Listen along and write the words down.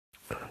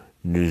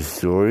New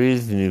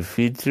stories, new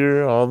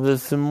feature, all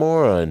this and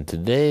more on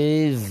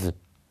today's...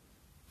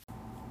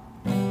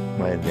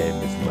 My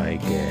name is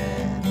Mike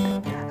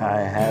and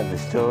I have a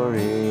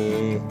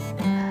story,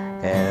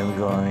 and I'm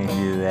going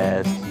to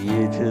ask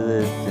you to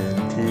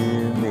listen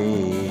to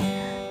me.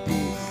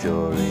 These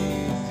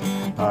stories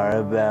are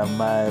about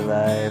my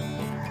life.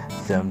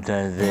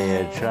 Sometimes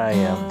they are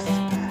triumphs,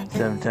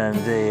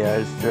 sometimes they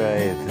are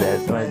strife.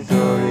 That's my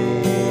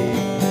story.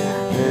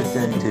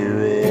 Listen to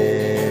it.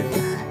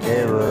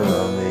 It will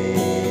only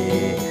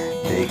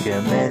take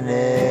a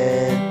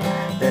minute.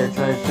 That's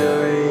my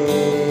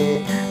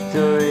story.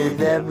 Stories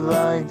that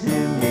belong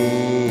to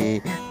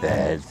me.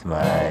 That's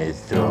my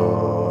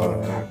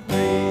story.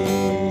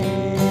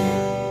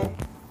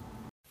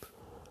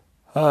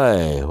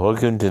 Hi,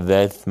 welcome to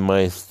That's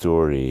My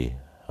Story.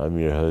 I'm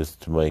your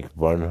host, Mike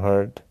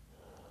Barnhart.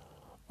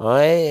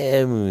 I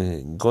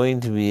am going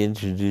to be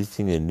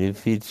introducing a new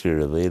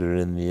feature later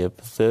in the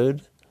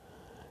episode,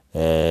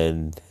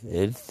 and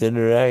it's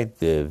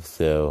interactive,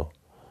 so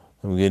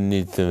I'm going to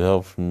need some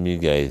help from you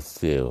guys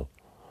too.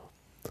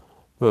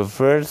 But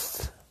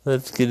first,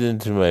 let's get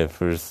into my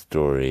first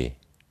story.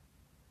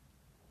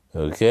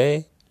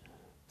 Okay?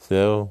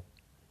 So,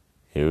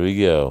 here we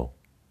go.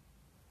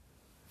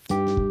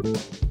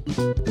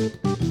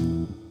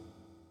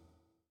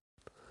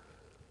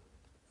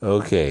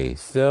 Okay,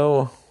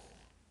 so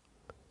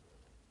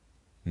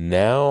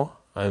now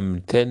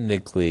I'm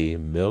technically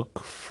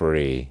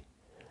milk-free.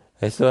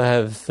 I still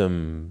have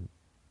some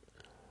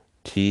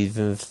cheese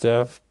and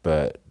stuff,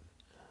 but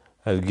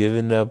I've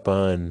given up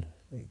on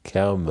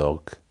cow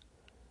milk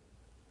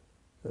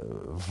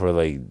for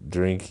like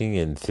drinking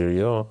and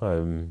cereal.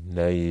 I'm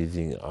now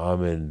using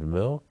almond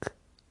milk,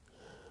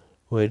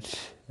 which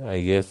I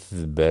guess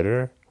is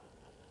better.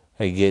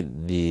 I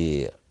get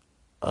the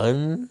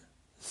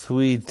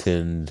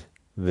unsweetened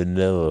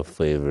vanilla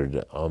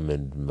flavored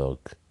almond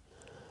milk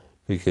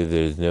because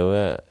there's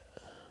no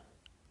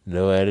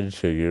added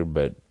sugar,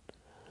 but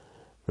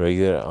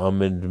regular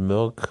almond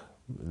milk,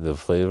 the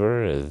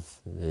flavor is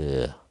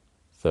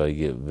so I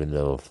get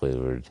vanilla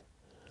flavored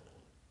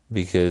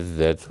because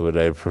that's what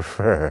I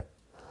prefer,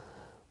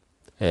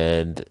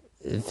 and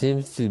it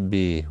seems to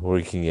be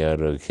working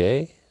out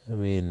okay. I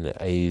mean,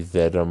 I use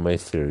that on my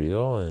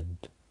cereal, and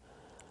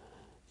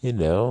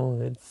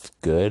it's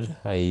good.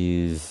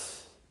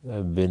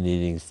 I've been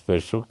eating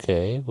Special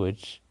K,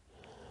 which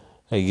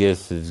I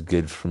guess is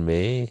good for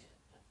me.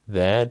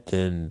 That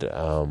and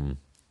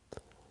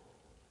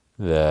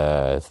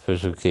the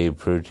Special K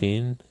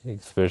protein,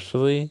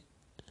 especially.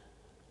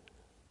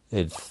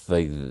 It's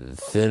like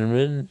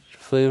cinnamon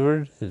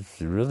flavored.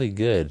 It's really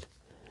good.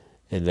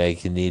 And I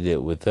can eat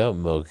it without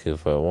milk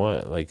if I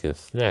want, like a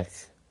snack.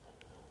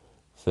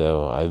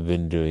 So I've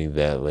been doing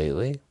that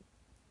lately.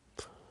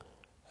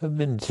 I've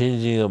been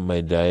changing up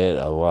my diet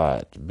a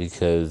lot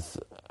because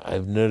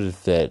I've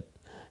noticed that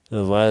in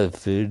a lot of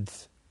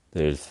foods,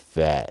 there's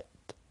fat.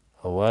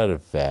 A lot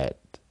of fat.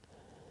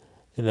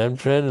 And I'm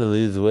trying to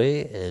lose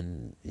weight,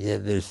 and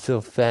yet there's still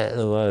fat in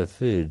a lot of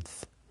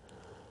foods.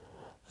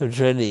 I'm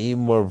trying to eat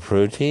more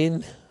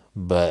protein,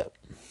 but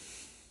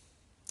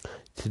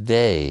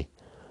today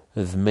I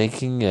was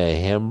making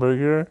a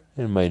hamburger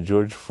in my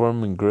George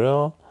Foreman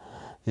grill.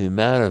 The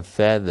amount of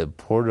fat that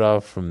poured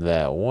off from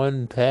that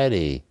one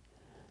patty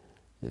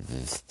is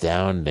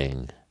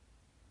astounding.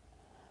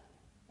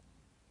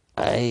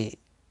 I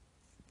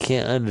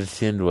can't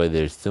understand why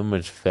there's so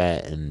much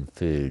fat in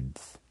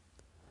foods.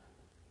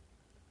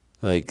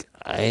 Like,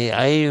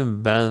 I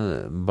even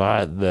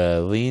bought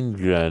the lean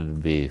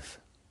ground beef.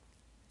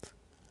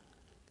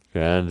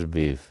 Ground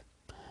beef.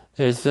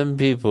 There's some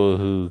people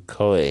who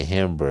call it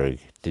Hamburg.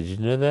 Did you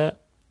know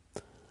that?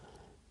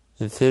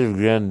 Instead of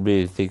ground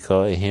beef, they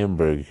call it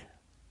Hamburg.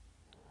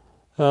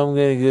 Oh, I'm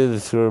gonna go to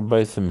the store and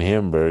buy some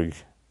Hamburg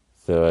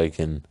so I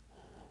can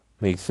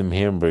make some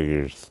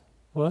hamburgers.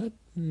 What?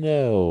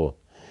 No.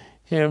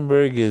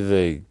 Hamburg is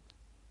a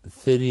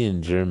city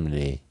in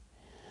Germany.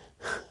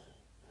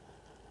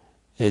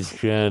 It's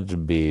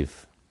ground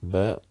beef.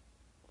 But,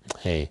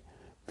 hey,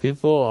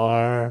 people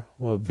are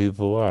what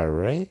people are,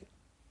 right?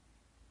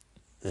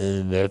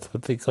 And that's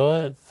what they call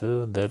it,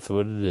 so that's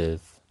what it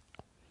is.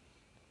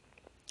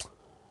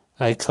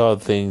 I call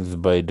things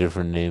by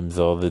different names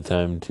all the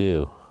time,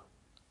 too.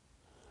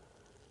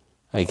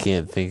 I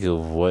can't think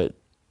of what,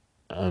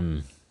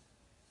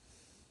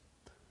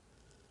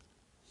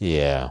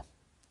 yeah.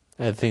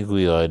 I think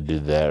we ought to do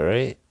that,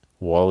 right?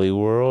 Wally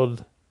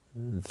World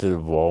instead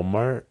of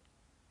Walmart.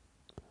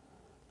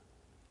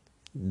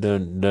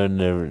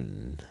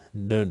 Don't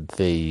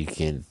say you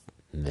can't.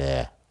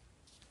 Nah.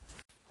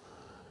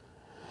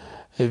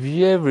 Have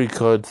you ever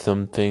called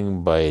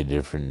something by a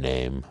different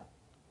name?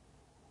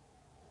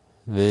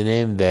 The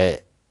name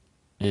that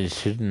it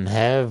shouldn't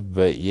have,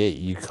 but yet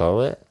you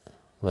call it?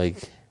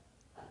 Like,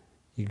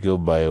 you go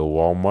by a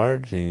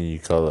Walmart and you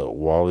call it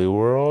Wally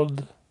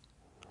World?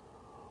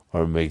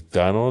 Or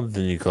McDonald's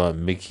and you call it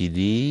Mickey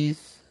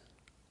D's?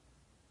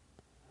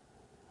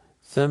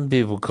 Some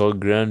people call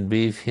ground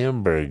beef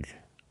Hamburg.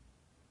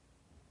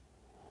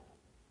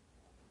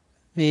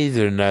 These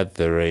are not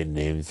the right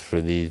names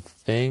for these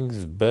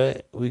things,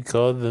 but we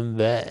call them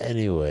that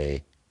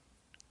anyway.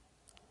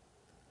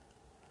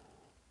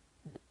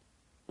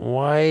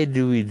 Why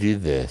do we do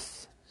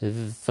this? Is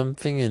it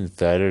something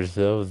inside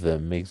ourselves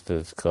that makes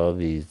us call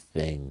these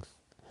things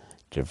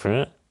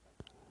different?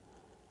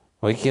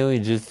 Why can't we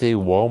just say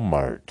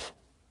Walmart?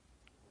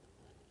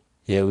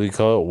 Yeah, we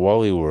call it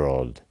Wally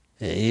World.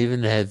 It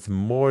even has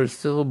more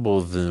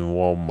syllables than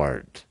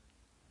Walmart.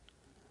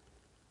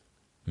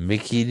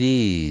 Mickey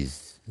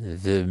D's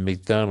instead of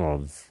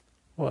McDonald's.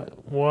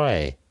 What?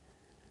 Why?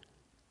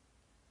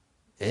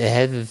 It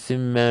has the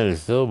same amount of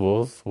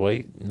syllables.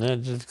 Why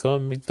not just call it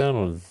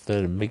McDonald's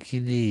instead of Mickey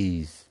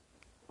D's?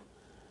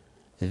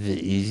 Is it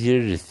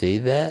easier to say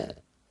that?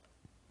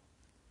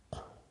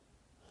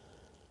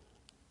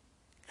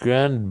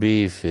 Ground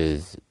beef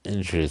is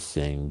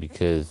interesting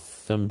because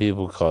some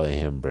people call it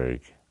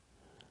Hamburg.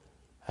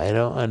 I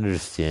don't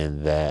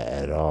understand that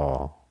at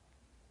all.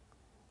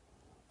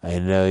 I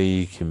know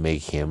you can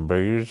make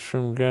hamburgers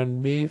from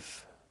ground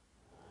beef,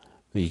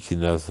 but you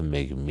can also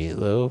make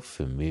meatloaf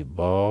and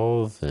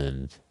meatballs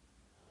and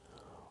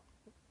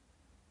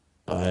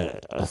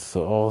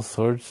all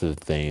sorts of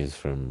things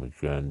from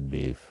ground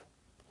beef.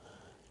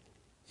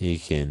 You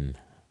can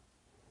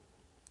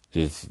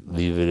just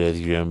leave it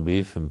as ground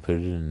beef and put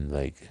it in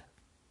like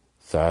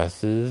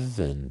sauces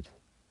and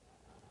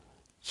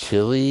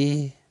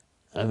chili.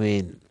 I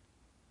mean,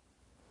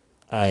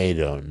 I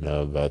don't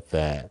know about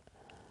that.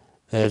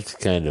 That's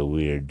kind of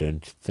weird,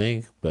 don't you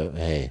think? But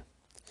hey,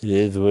 it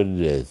is what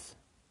it is.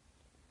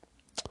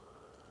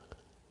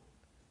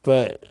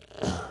 But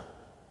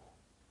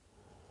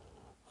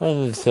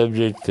on the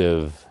subject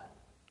of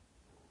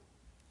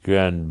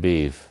ground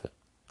beef,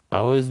 I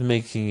was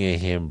making a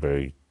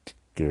hamburger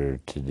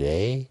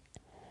today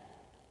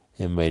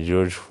in my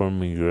George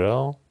Foreman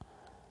grill.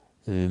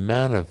 The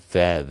amount of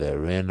fat that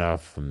ran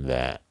off from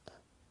that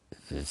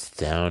is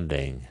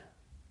astounding.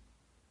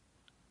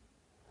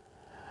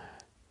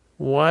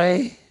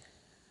 Why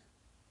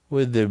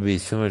would there be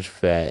so much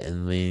fat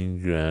in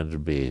lean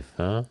ground beef,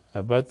 huh?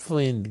 I bought the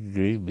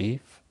lean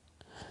beef,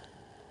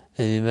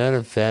 and the amount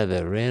of fat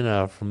that ran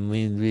off from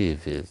lean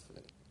beef is...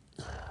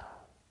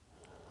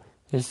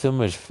 There's so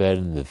much fat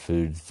in the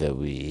foods that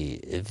we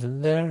eat,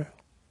 isn't there?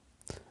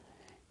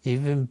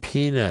 Even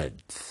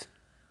peanuts,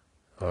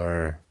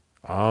 or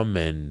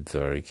almonds,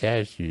 or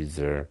cashews,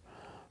 or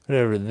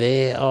whatever,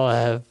 they all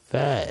have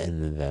fat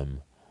in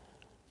them.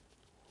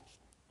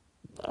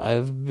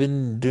 I've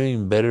been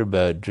doing better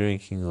about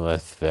drinking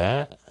less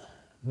fat,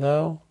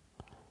 though.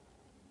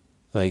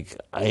 Like,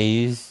 I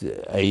used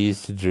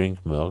to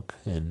drink milk,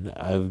 and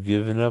I've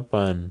given up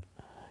on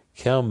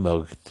cow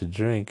milk to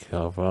drink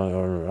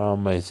or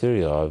on my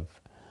cereal. I'm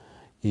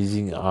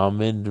using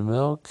almond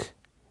milk,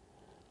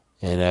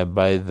 and I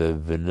buy the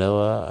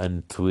vanilla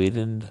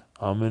unsweetened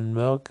almond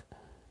milk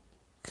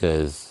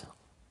because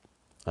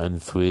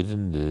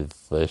unsweetened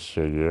is less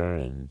sugar,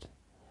 and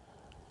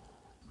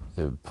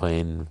the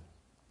plain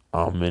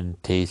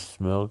almond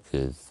taste milk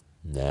is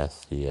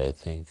nasty, I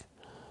think.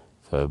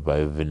 So I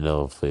buy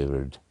vanilla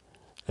flavored.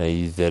 I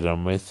use that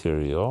on my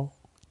cereal.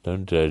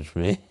 Don't judge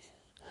me.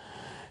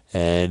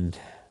 And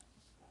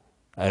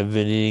I've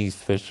been eating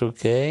Special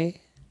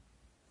K,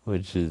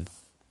 which is,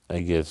 I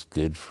guess,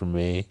 good for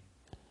me.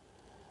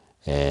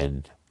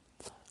 And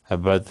I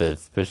bought that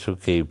Special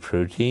K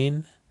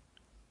protein,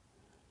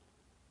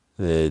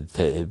 that's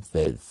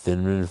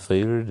cinnamon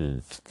flavored, and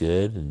it's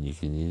good. And you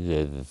can eat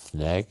it as a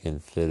snack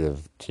instead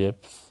of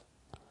chips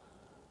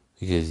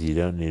because you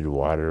don't need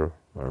water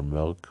or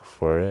milk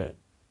for it.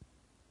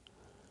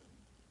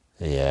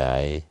 Yeah,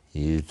 I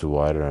used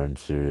water on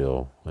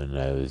cereal when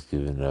I was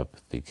giving up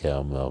the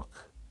cow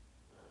milk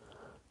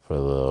for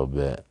a little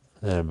bit.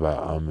 Then I bought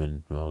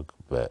almond milk,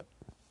 but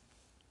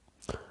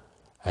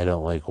I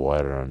don't like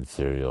water on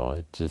cereal.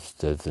 It just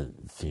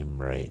doesn't seem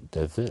right,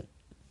 does it?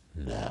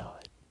 No,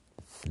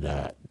 it's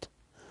not.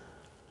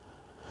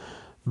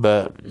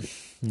 But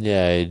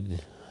yeah,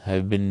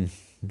 I've been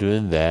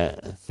doing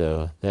that,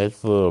 so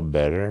that's a little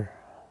better.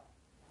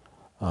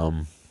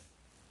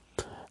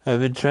 I've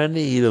been trying to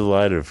eat a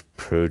lot of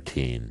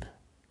protein.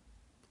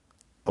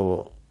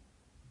 Oh,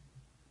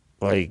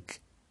 like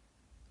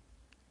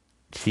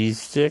cheese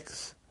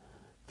sticks,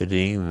 but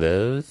eating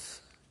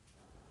those.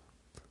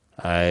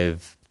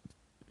 I've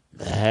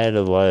had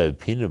a lot of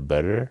peanut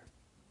butter.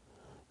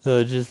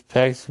 So just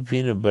pack some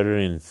peanut butter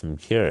and some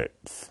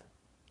carrots.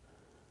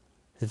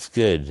 It's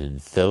good.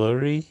 And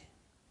celery.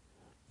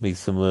 Make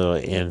some little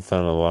ants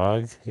on a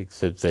log,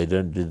 except I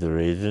don't do the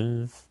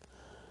raisins.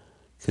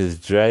 Because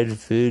dried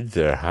foods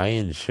are high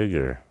in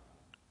sugar.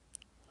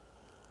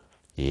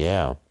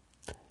 Yeah.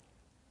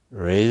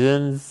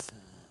 Raisins,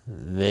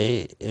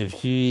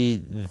 if you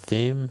eat the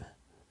same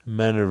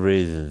amount of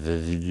raisins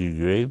as you do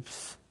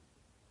grapes,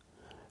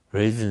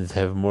 raisins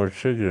have more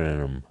sugar in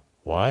them.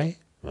 Why?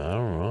 I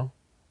don't know.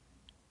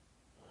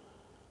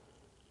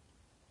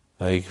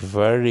 Like, if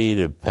I were to eat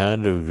a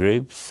pound of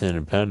grapes and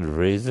a pound of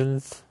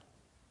raisins,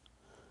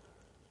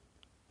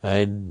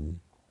 I'd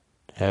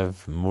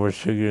have more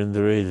sugar in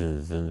the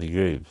raisins than the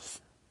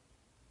grapes.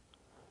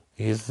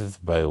 I guess it's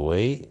by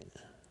weight.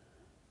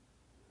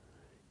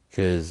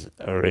 Because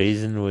a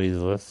raisin weighs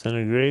less than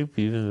a grape,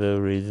 even though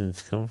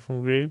raisins come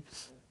from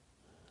grapes.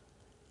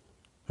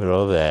 But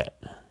all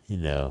that,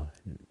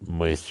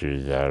 moisture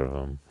is out of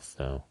them,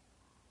 so.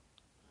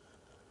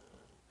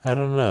 I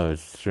don't know,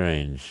 it's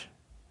strange.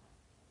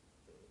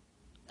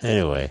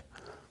 Anyway,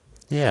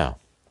 yeah.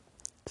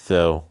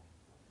 So,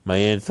 my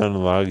aunt's on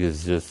log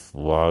is just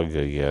log,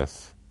 I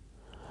guess.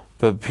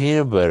 But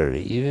peanut butter,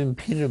 even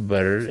peanut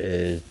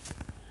butter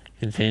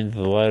contains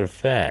a lot of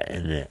fat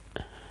in it.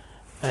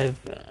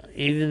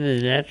 Even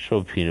the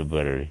natural peanut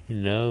butter,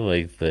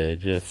 like the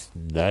just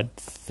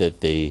nuts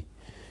that they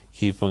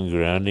keep on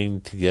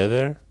grounding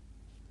together,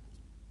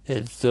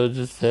 it still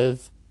just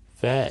has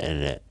fat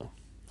in it.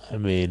 I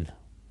mean,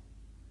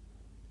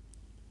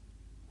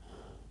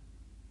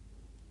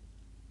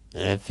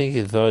 and I think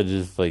it's all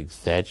just like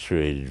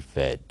saturated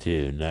fat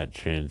too, not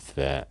trans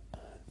fat.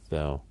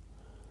 So,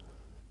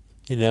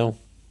 I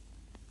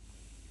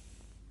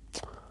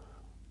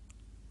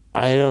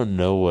don't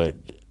know what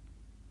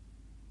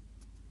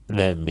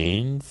that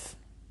means.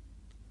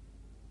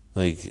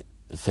 Like,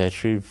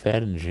 saturated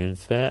fat and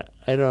trans fat?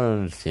 I don't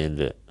understand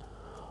it.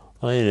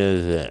 All I know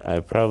is that I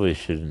probably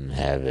shouldn't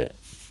have it.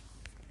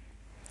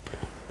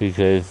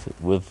 Because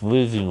with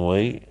losing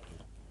weight,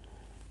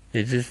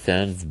 it just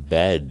sounds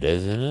bad,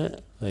 doesn't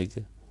it? Like,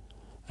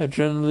 I'm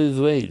trying to lose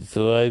weight,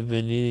 so I've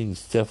been eating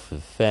stuff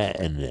with fat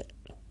in it.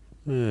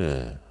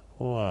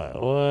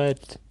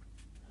 What?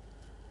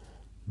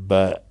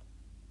 But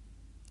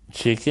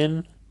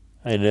chicken,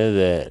 I know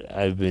that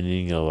I've been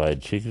eating a lot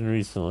of chicken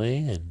recently,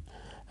 and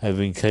I've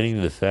been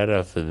cutting the fat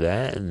off of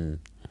that and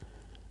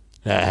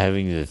not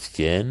having the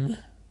skin.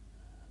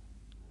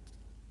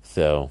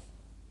 So,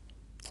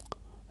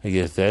 I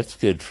guess that's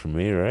good for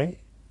me, right?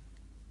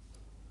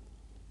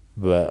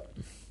 But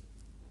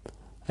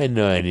I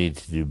know I need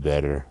to do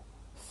better.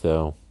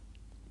 So,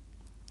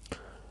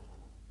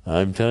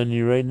 I'm telling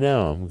you right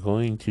now, I'm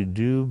going to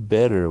do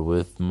better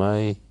with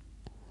my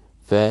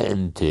fat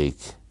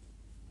intake.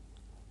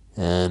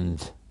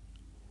 And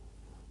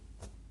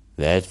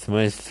that's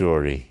my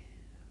story.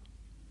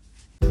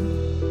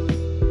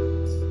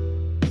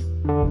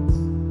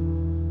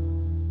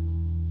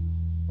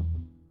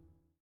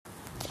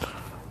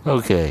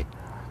 Okay,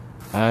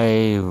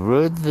 I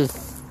wrote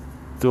this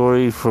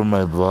story for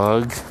my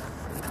blog,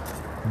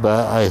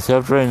 but I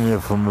stopped writing it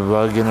for my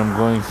blog and I'm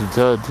going to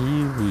tell it to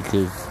you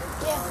because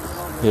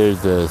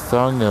there's a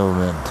song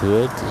element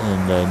to it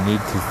and I need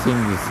to sing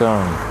the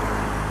song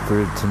for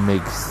it to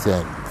make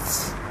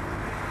sense.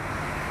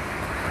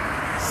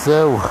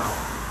 So,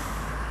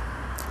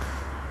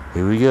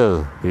 here we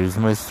go. Here's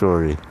my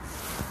story.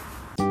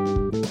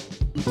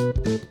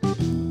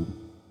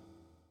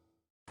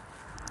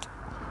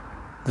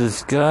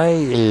 This guy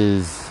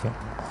is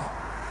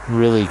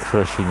really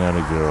crushing on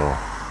a girl.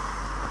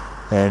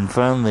 And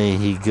finally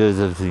he goes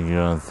up to the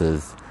girl and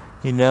says,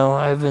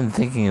 I've been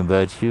thinking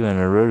about you and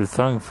I wrote a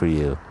song for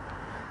you.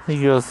 The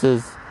girl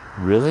says,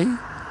 really?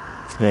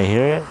 Can I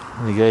hear it?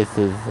 And the guy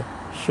says,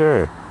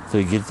 sure. So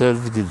he gets out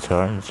his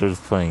guitar and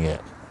starts playing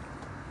it.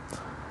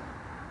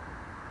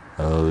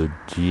 Oh,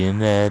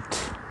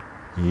 Jeanette,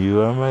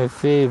 you are my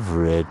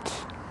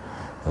favorite.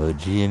 Oh,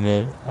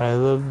 Jeanette, I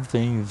love the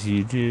things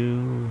you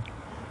do.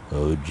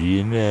 Oh,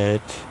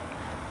 Jeanette,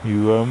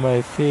 you are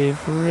my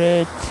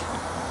favorite.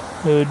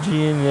 Oh,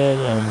 Jeanette,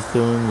 I'm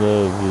so in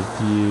love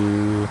with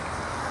you.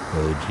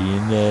 Oh,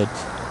 Jeanette,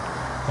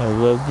 I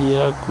love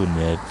the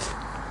Aquanet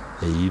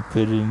that you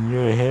put in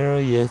your hair, oh,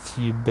 yes,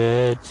 you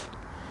bet.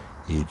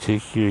 You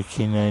took your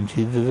canine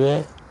to the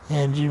vet,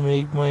 and you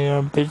make my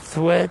armpits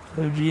sweat.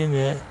 Oh,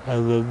 Jeanette, I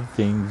love the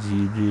things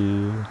you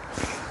do.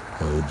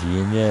 Oh,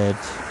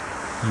 Jeanette,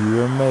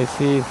 you are my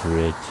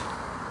favorite.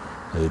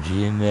 Oh,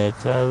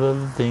 Jeanette, I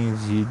love the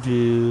things you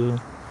do.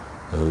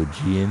 Oh,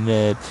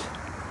 Jeanette,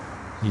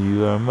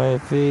 you are my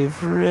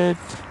favorite.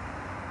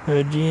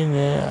 Oh,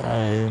 Jeanette,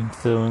 I am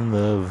so in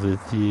love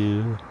with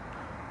you.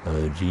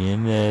 Oh,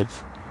 Jeanette,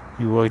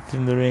 you walked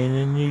in the rain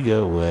and you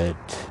got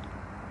wet.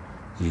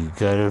 You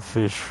got a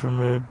fish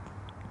from a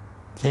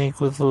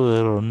tank with a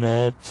little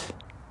net.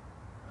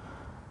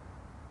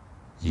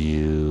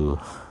 You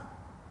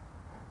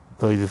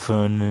plug the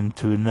phone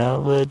into an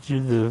outlet. You're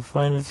the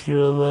finest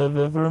girl I've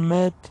ever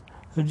met.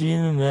 Oh,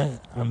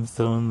 Jeanette, I'm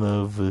so in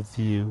love with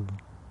you.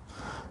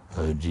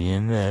 Oh,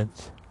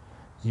 Jeanette,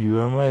 you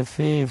are my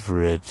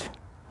favorite.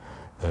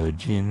 Oh,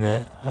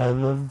 Jeanette, I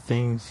love the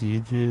things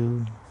you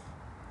do.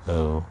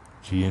 Oh,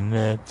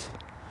 Jeanette,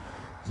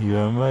 you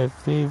are my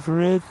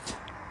favorite.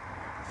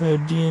 Oh,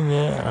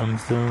 Jeanette, I'm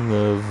so in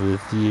love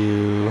with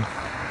you.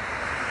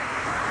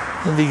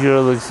 And the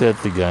girl looks at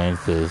the guy and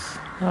says,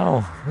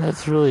 oh,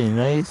 that's really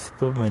nice,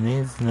 but my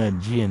name's not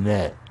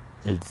Jeanette.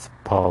 It's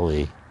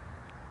Polly.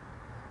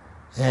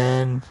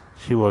 And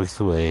she walks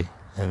away,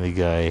 and the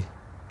guy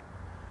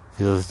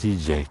feels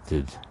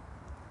dejected.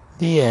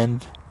 The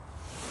end.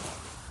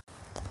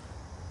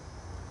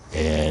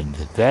 And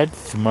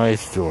that's my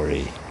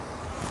story.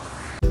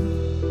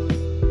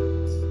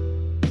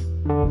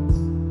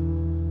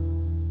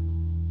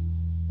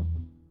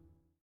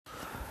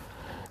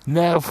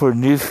 Now for a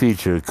new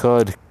feature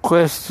called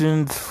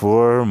Questions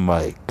for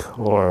Mike,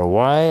 or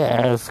Why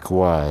Ask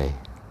Why.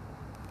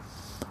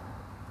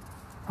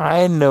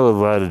 I know a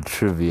lot of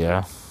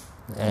trivia,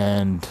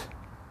 and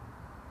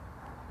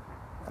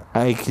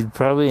I could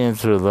probably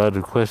answer a lot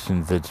of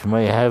questions that you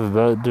might have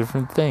about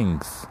different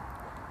things.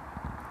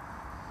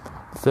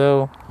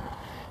 So,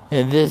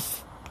 in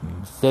this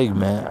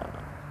segment,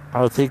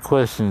 I'll take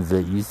questions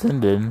that you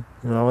send in,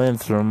 and I'll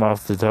answer them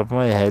off the top of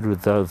my head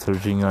without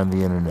searching on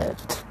the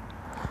internet,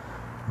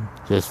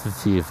 just to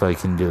see if I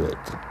can do it.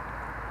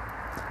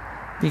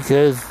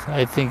 Because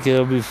I think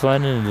it'll be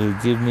fun and it'll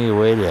give me a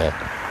way to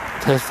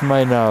test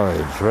my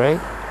knowledge,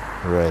 right?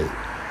 Right.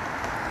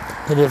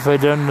 And if I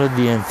don't know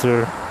the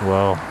answer,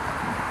 well,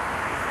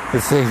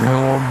 the segment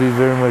won't be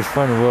very much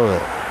fun, will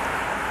it?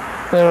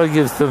 But I'll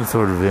give some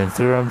sort of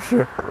answer, I'm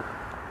sure.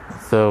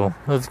 So,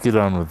 let's get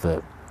on with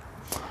it.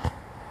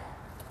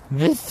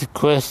 This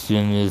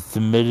question is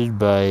submitted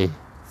by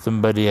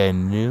somebody I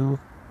knew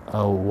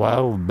a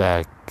while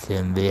back,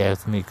 and they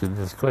asked me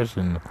this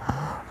question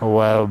a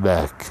while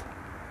back.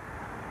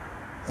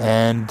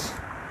 And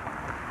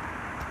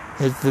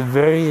it's a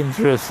very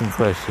interesting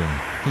question.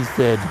 He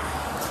said,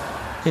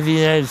 in the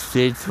United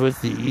States, what's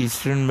the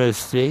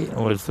easternmost state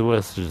and what's the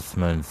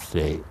westernmost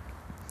state?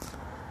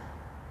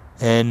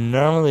 And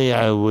normally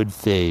I would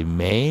say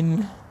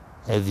Maine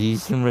as the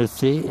easternmost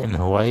state and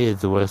Hawaii as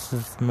the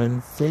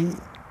westernmost state.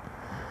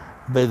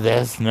 But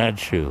that's not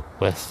true.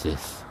 Westernmost state.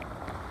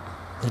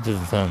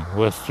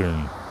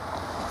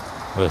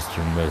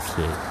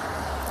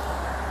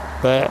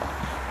 But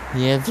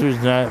the answer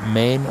is not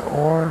Maine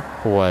or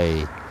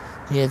Hawaii.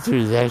 The answer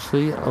is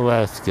actually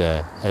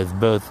Alaska, as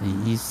both the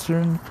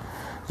eastern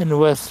and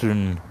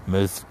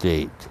westernmost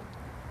state.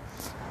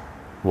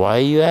 Why,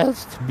 you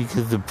asked?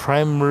 Because the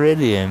prime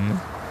meridian,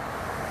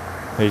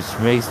 which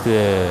makes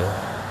the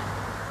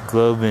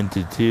globe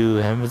into two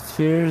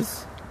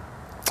hemispheres,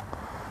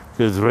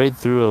 goes right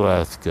through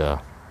Alaska.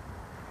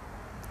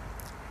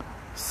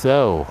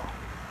 So,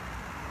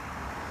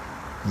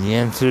 the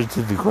answer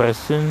to the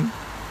question,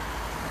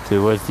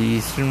 to what's the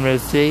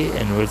easternmost state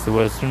and what's the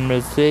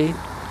westernmost state,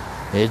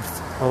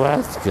 it's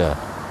Alaska.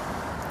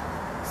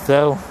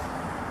 So,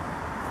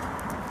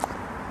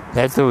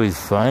 that's always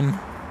fun,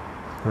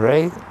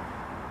 right?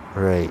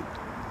 Right.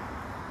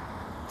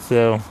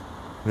 So,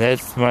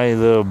 that's my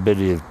little bit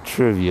of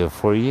trivia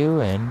for you,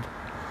 and,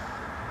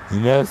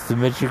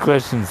 submit your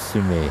questions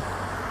to me.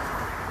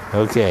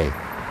 Okay.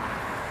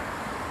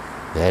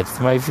 That's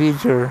my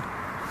feature.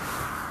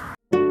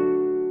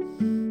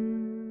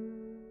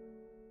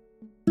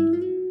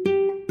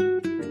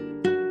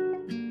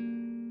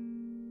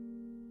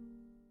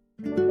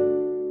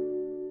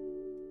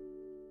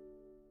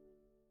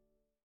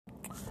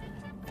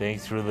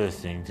 Thanks for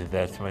listening to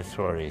That's My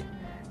Story.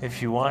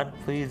 If you want,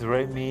 please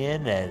write me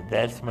in at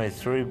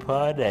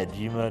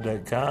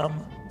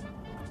that'smystorypod@gmail.com.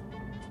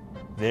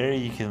 There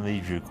you can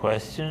leave your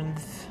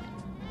questions,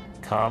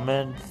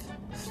 comments,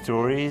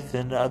 stories,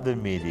 and other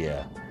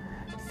media.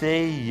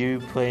 Say you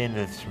play an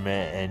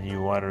instrument and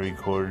you want to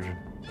record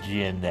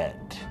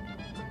Gianette.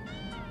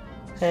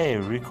 Hey,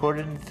 record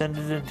it and send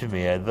it in to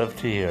me. I'd love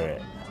to hear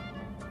it.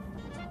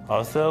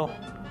 Also,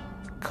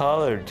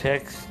 call or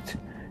text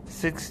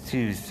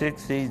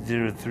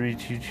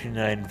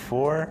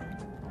 626-803-2294,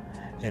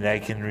 and I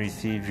can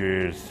receive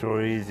your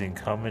stories and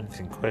comments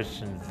and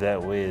questions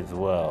that way as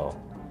well.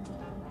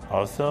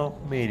 Also,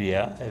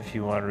 media, if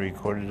you want to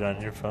record it on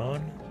your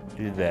phone,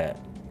 do that.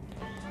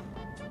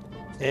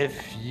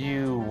 If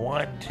you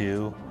want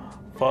to,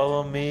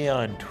 follow me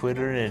on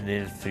Twitter and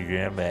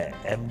Instagram at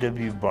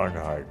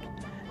MWBarnhart,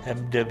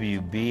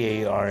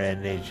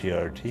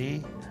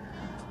 MWBARNHART.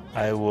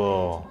 I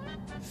will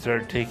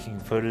start taking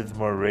photos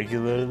more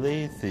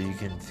regularly so you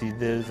can see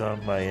those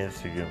on my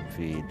Instagram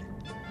feed.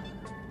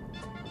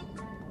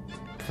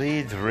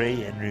 Please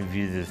rate and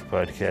review this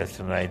podcast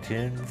on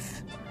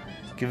iTunes.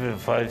 Give it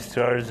 5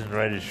 stars and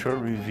write a short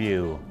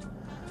review.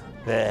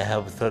 That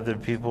helps other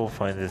people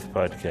find this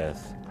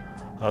podcast.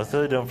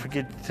 Also, don't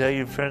forget to tell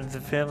your friends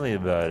and family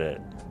about it.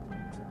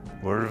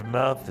 Word of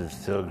mouth is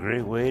still a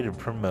great way to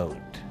promote.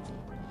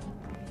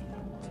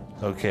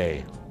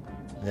 Okay,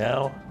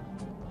 now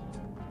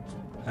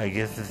I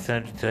guess it's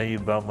time to tell you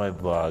about my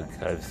blog.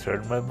 I've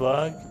started my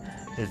blog.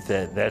 It's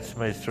at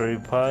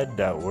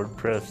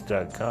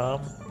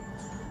that'smystorypod.wordpress.com.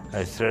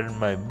 I started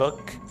my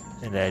book,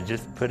 and I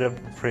just put up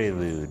a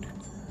prelude.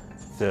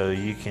 So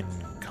you can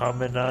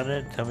comment on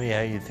it, tell me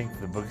how you think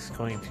the book's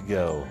going to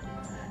go.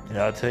 And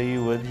I'll tell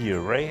you whether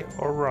you're right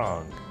or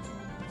wrong.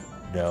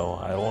 No,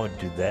 I won't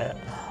do that.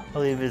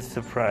 I'll leave it a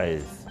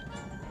surprise.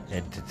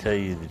 And to tell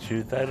you the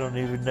truth, I don't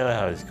even know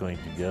how it's going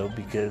to go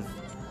because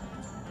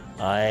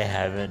I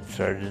haven't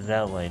started an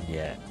outline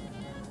yet.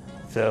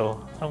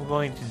 So I'm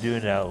going to do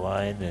an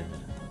outline, and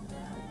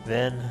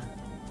then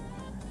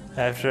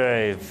after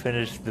I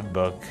finish the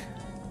book,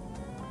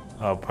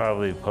 I'll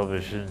probably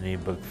publish it in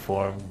ebook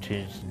form,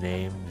 change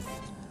names,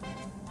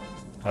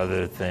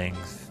 other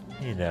things,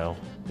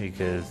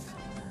 because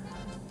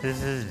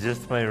This is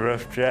just my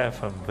rough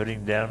draft I'm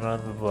putting down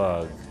on the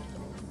blog.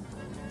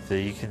 So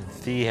you can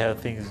see how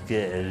things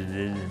get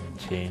edited and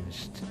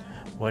changed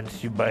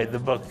once you buy the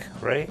book,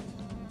 right?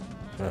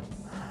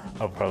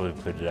 I'll probably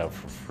put it out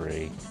for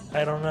free.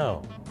 I don't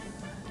know.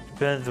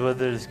 Depends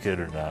whether it's good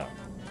or not.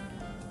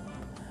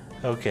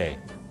 Okay.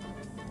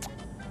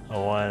 I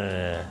want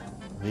to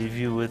leave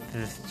you with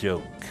this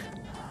joke.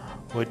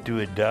 What do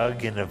a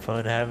dog and a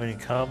phone have in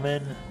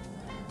common?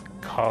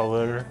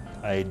 Caller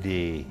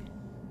ID.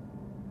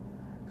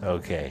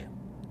 Okay.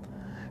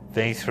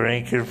 Thanks for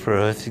Anchor for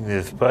hosting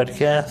this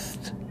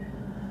podcast.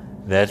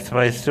 That's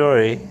my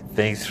story.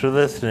 Thanks for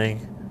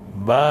listening.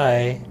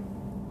 Bye.